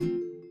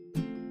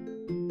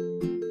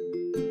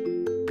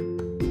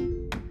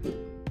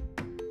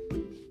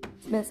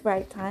Miss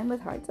Right Time with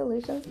Heart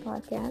Solutions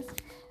podcast.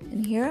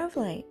 And here of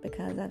late,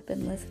 because I've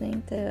been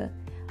listening to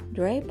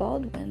Dre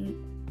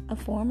Baldwin, a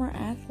former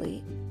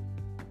athlete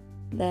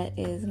that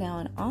is now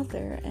an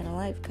author and a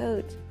life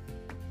coach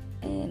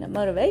and a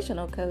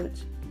motivational coach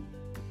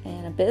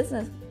and a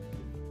business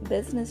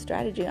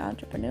strategy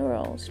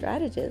entrepreneurial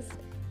strategist.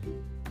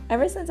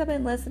 Ever since I've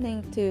been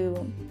listening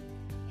to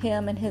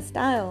him and his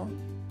style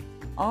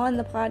on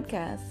the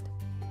podcast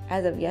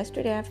as of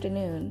yesterday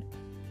afternoon,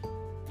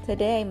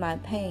 today my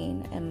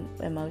pain and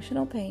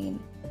emotional pain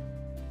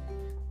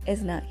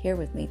is not here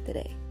with me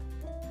today.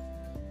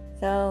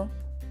 So,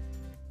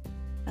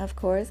 of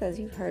course, as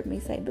you've heard me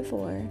say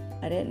before,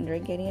 I didn't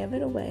drink any of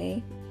it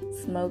away,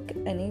 smoke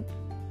any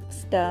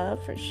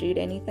stuff, or shoot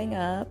anything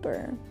up,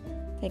 or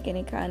take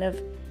any kind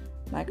of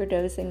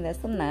microdosing this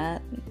and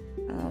that.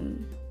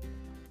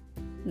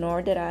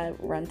 Nor did I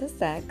run to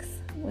sex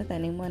with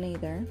anyone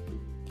either.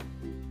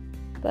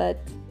 But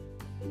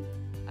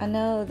I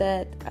know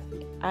that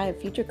I have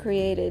future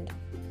created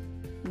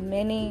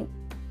many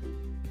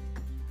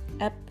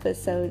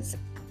episodes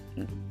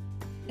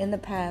in the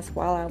past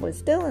while I was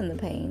still in the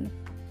pain.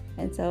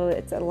 And so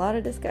it's a lot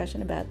of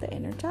discussion about the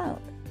inner child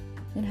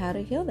and how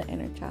to heal the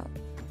inner child.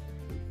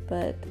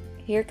 But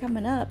here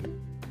coming up,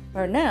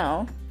 or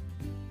now,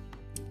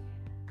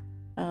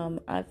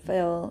 I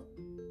feel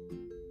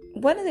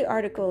one of the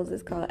articles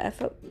is called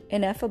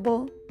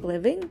Ineffable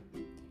Living.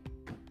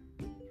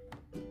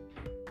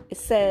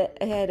 It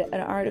had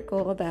an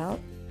article about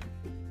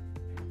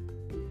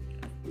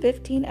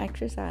 15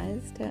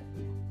 exercises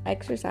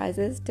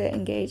to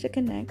engage and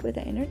connect with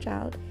the inner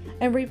child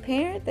and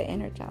reparent the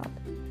inner child.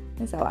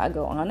 And so I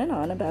go on and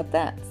on about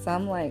that.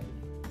 Some like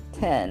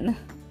 10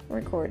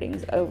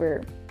 recordings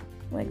over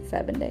like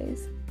 7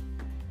 days.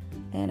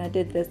 And I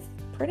did this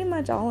pretty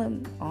much all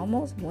in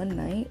almost one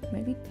night,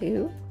 maybe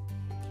two.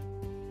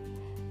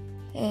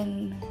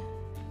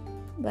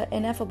 But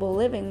Ineffable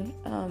Living,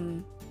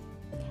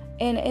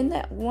 and in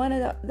that one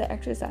of the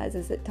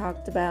exercises, it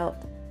talked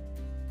about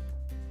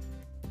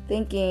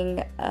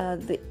thinking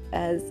as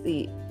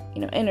the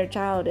inner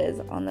child is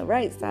on the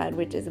right side,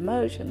 which is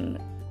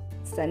emotion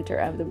center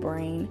of the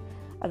brain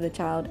of the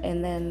child,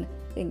 and then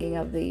thinking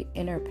of the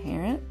inner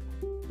parent,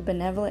 the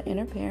benevolent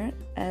inner parent,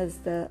 as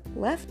the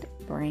left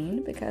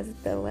brain, because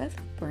the left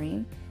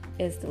brain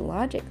is the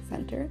logic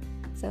center.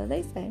 So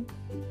they say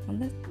on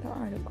the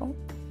article.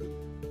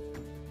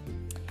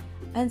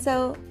 And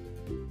so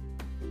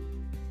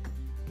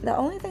the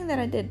only thing that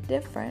I did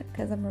different,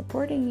 because I'm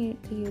reporting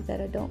to you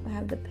that I don't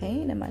have the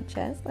pain in my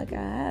chest like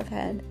I have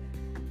had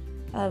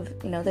of,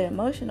 the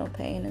emotional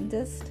pain, and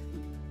just,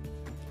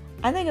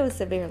 I think it was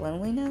severe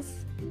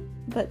loneliness,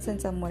 but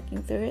since I'm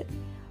working through it.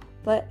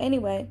 But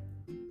anyway,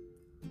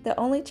 the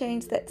only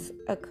change that's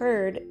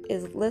occurred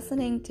is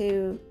listening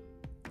to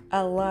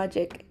a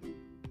logic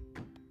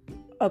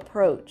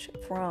approach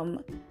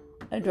from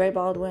Dre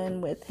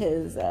Baldwin with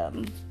his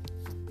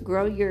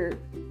grow your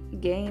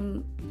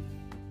game.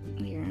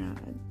 Here,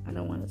 I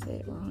don't want to say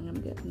it wrong.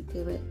 I'm getting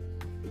to it.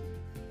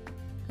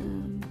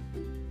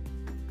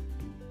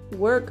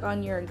 Work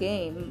on Your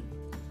Game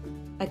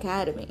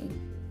Academy,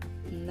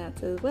 and that's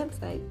his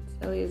website.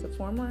 So he's a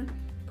former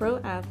pro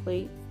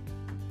athlete,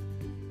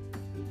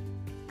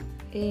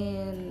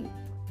 and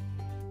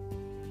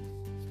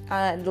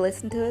I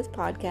listened to his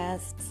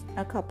podcasts,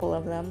 a couple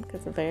of them,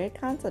 because they're very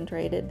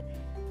concentrated,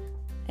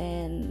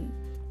 and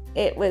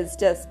it was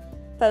just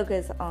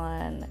focus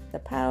on the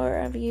power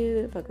of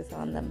you, focus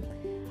on them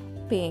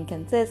being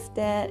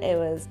consistent. It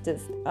was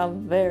just a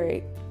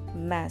very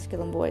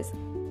masculine voice.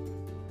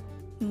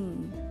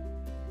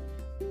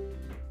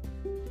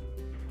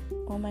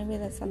 Well, maybe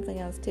that's something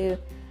else too.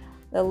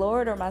 The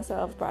Lord or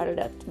myself brought it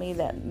up to me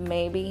that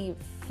maybe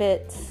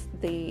fits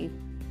the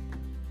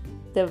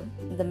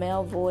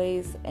male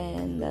voice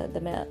and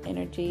the male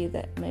energy,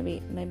 that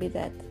maybe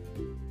that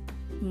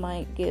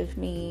might give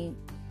me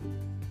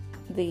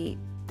the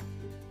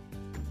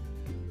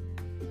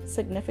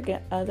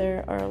significant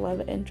other or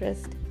love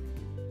interest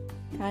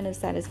kind of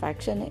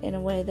satisfaction in a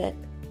way that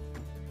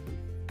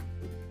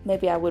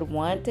maybe I would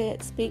want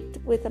to speak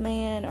with a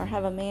man or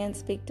have a man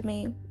speak to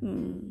me.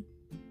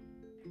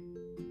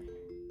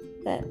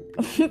 That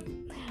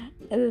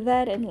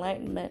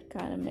enlightenment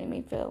kind of made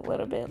me feel a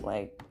little bit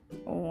like,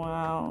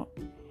 wow.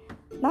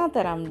 Not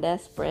that I'm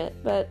desperate,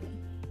 but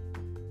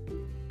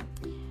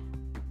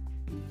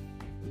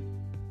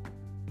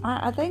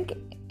I think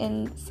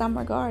in some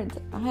regards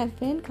I have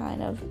been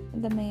kind of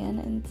the man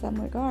in some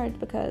regards,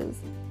 because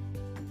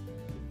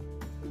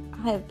I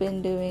have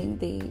been doing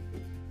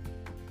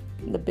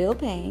the bill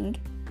paying,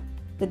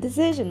 the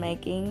decision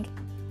making,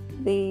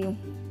 the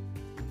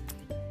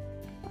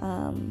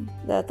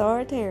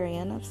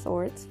authoritarian of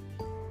sorts.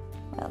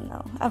 Well,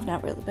 no, I've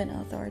not really been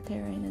an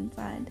authoritarian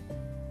inside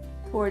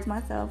towards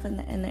myself and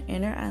the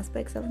inner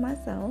aspects of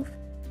myself.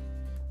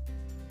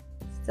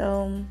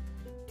 So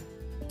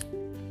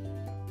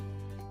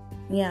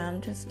yeah,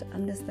 I'm just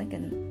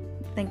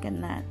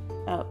thinking that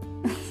up.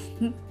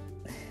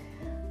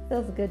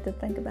 Feels good to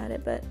think about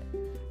it, but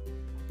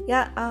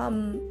Yeah,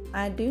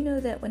 I do know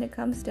that when it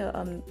comes to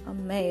a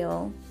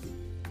male,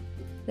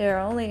 there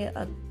are only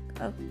a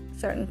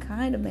certain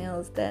kind of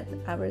males that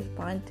I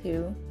respond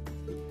to,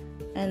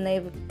 and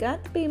they've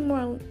got to be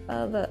more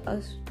of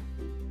a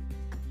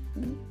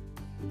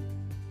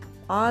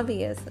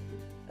obvious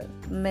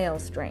male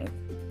strength.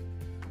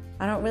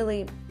 I don't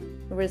really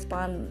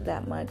respond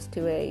that much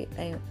to a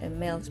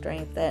male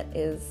strength that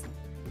is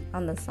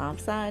on the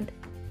soft side.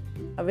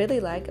 I really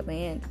like a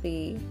man to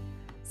be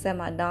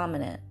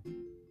semi-dominant.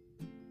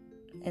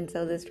 And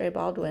so this Dre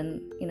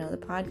Baldwin, the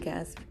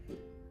podcast,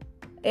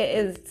 it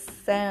is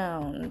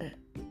sound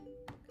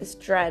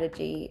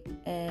strategy,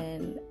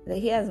 and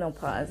he has no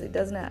pause. He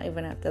does not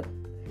even have to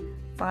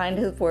find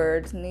his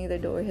words, neither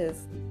do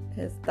his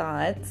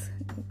thoughts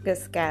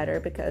just scatter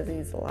because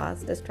he's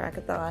lost his track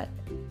of thought.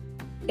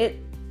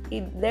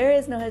 There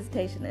is no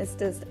hesitation. It's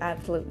just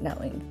absolute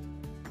knowing.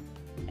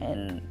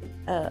 And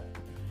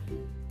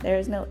there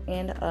is no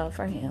and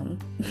for him.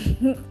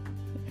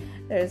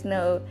 There's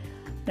no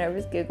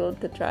nervous giggle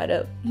to try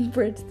to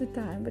bridge the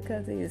time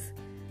because he's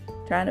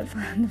trying to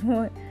find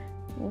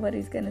what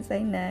he's going to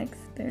say next.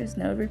 There's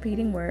no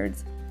repeating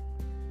words.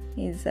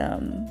 He's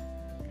a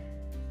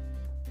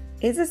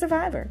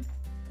survivor,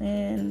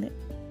 and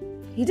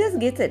he just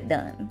gets it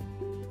done.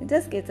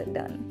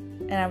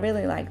 And I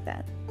really like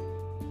that.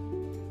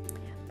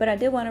 But I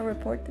did want to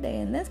report today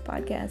in this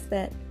podcast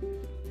that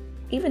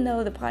even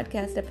though the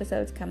podcast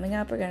episodes coming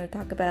up are going to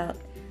talk about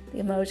the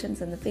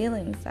emotions and the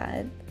feeling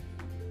side,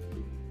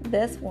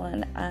 this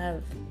one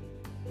I've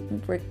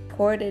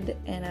recorded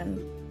and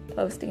I'm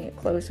posting it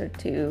closer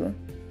to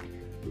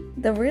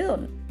the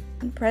real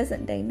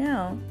present day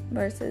now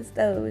versus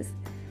those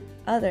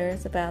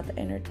others about the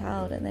inner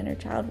child and the inner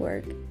child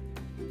work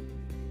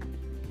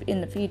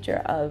in the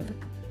future of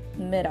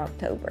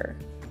mid-October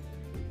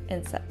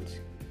and such.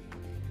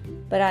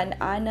 But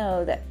I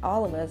know that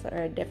all of us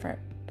are at different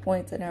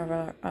points in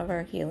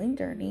our healing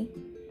journey,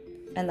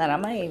 and that I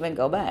may even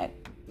go back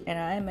and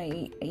I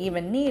may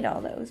even need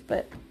all those.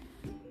 But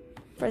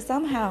for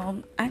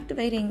somehow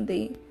activating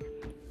the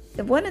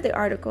one of the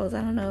articles,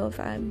 I don't know if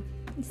I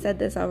said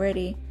this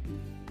already,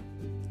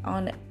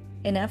 on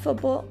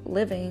ineffable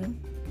living,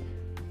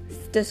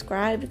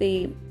 described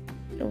the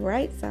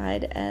right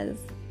side as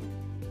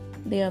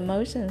the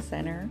emotion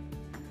center,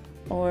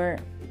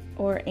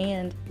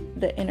 and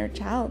the inner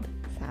child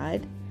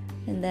side,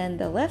 and then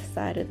the left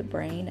side of the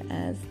brain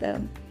as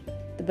the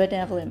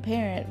benevolent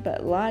parent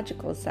but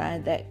logical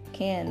side that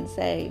can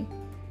say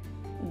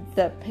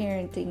the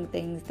parenting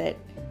things that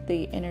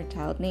the inner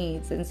child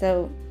needs. And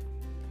so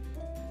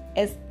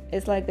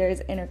it's like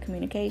there's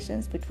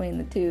intercommunications between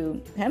the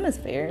two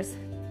hemispheres.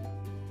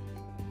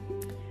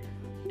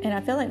 And I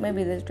feel like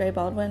maybe this Dre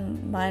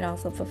Baldwin might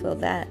also fulfill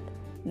that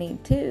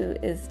need too,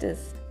 is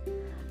just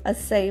a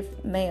safe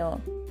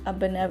male, a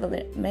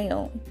benevolent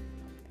male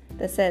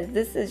that says,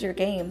 this is your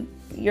game.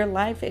 Your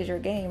life is your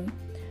game.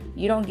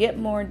 You don't get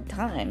more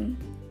time.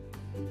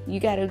 You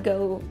got to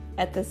go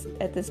at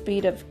the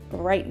speed of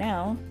right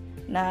now,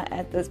 not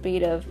at the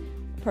speed of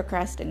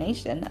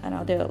procrastination, and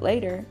I'll do it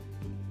later.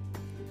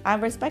 I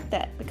respect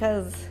that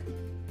because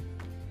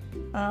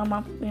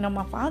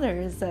my father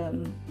is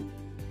and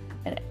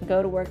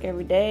go to work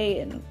every day,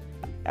 and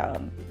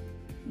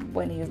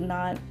when he's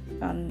not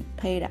on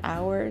paid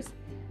hours,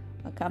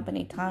 a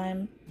company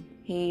time,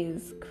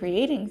 he's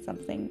creating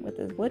something with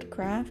his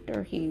woodcraft,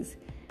 or he's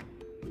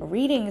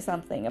reading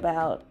something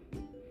about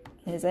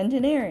his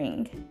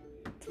engineering.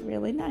 It's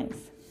really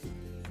nice.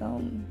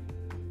 So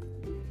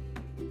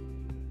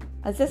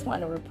I just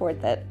want to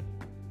report that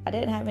I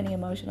didn't have any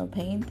emotional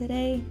pain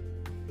today,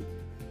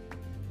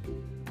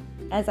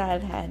 as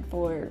I've had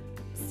for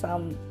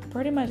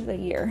pretty much the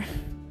year,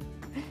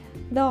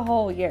 the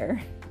whole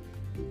year.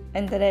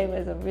 And today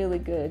was a really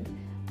good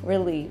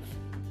relief.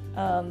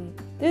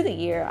 Through the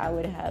year, I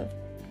would have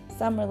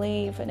some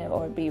relief, and it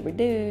would be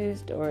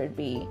reduced, or it'd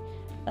be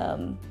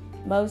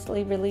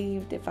mostly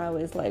relieved if I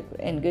was like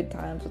in good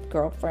times with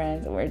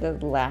girlfriends, or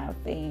just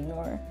laughing,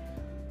 or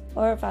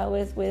if I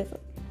was with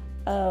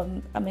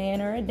a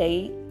man or a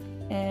date,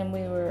 and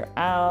we were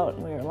out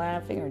and we were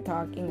laughing or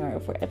talking,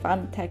 or if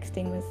I'm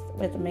texting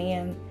with a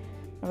man,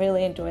 I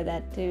really enjoy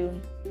that too.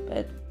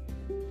 But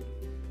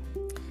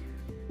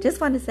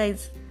just want to say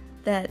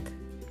that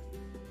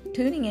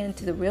tuning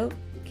into the real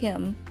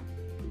Kim,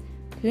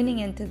 tuning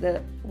into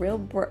the real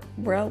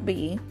Brel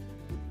B,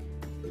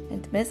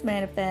 and to Miss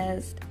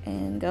Manifest,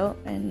 and go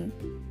and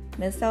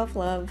Miss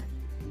Self-Love,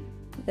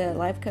 the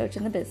life coach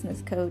and the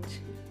business coach,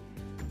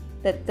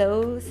 that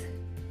those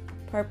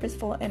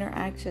purposeful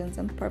interactions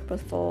and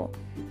purposeful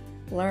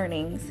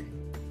learnings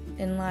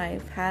in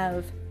life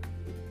have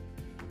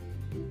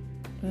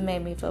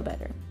made me feel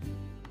better.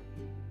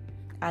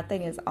 I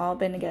think it's all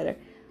been together.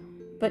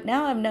 But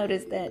now I've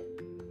noticed that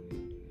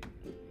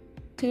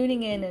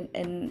tuning in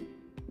and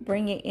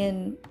bringing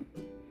in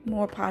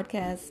more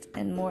podcasts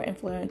and more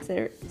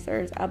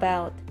influencers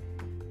about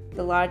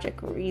the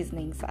logic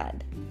reasoning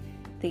side,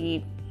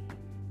 the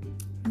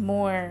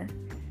more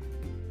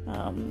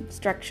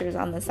structures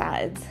on the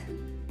sides,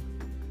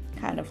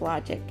 kind of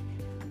logic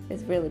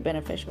is really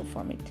beneficial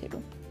for me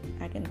too.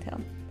 I can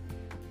tell.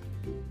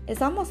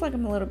 It's almost like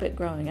I'm a little bit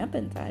growing up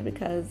inside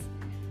because,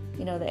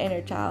 the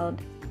inner child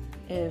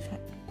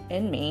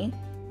in me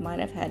might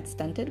have had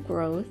stunted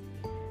growth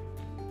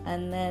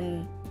and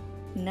then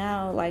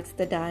now likes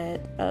the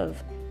diet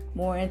of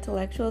more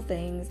intellectual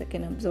things that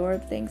can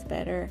absorb things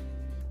better.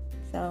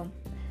 So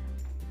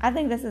I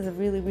think this is a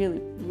really,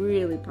 really,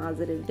 really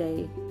positive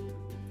day,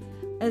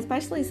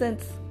 especially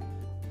since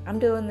I'm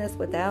doing this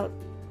without,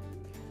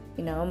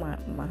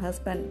 my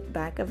husband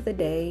back of the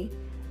day,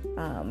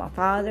 my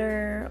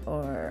father,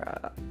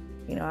 or,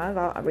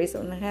 I've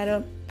recently had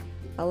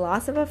a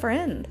loss of a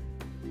friend.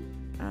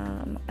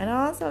 And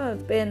I also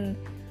have been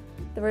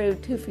through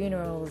 2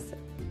 funerals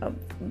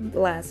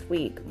last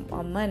week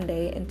on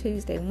Monday and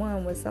Tuesday.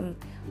 One was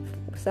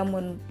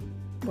someone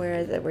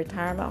where the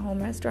retirement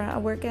home restaurant I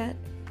work at,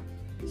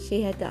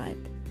 she had died.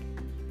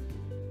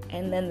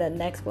 And then the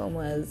next one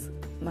was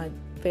my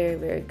very,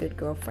 very good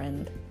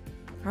girlfriend.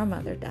 Her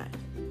mother died.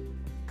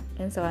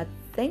 And so I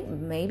think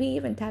maybe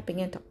even tapping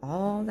into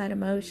all that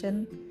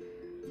emotion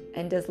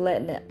and just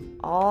letting it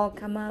all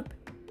come up,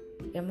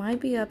 it might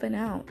be up and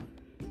out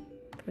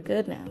for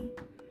good now.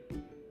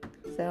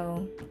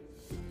 So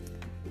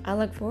I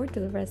look forward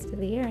to the rest of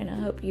the year, and I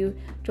hope you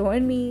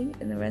join me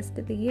in the rest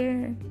of the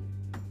year.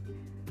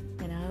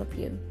 And I hope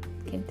you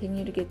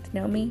continue to get to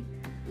know me.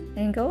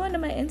 And go onto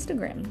my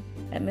Instagram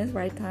at Ms.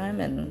 Right Time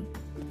and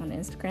on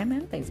Instagram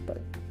and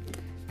Facebook.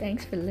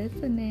 Thanks for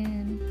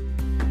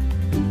listening.